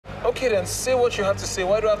Okay, then say what you have to say.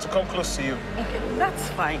 Why do I have to come close to you? Okay, that's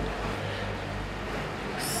fine.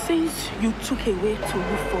 Since you took away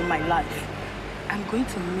Tolu from my life, I'm going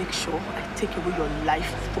to make sure I take away your life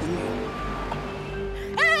from you.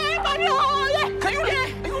 Hey, buddy! Can you hear?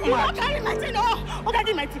 You are carrying my thing! Okay,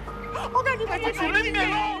 give my thing! Okay, give my thing! Leave me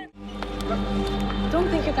alone! Don't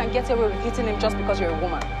think you can get away with hitting him just because you're a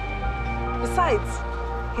woman. Besides,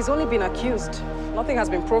 he's only been accused. Nothing has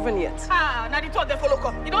been proven yet. Ah, now the two of them follow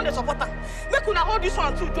come. You don't support them. Make una hold this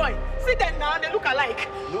one to join. See them now, they look alike.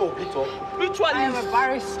 No, Peter. Ritualist. I am a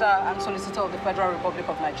barrister and solicitor of the Federal Republic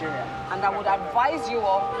of Nigeria, and I would advise you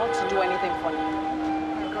all not to do anything funny.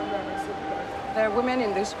 There are women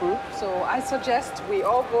in this group, so I suggest we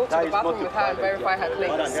all go to the bathroom with her and verify her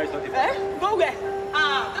claims. Go where?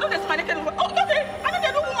 Ah, they don't expect anything. Oh, okay. I know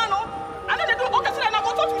they do woman, no. I know they do. Okay, so then I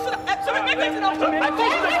go talk to me. So we make it enough. I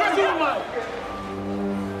thought you were the first woman.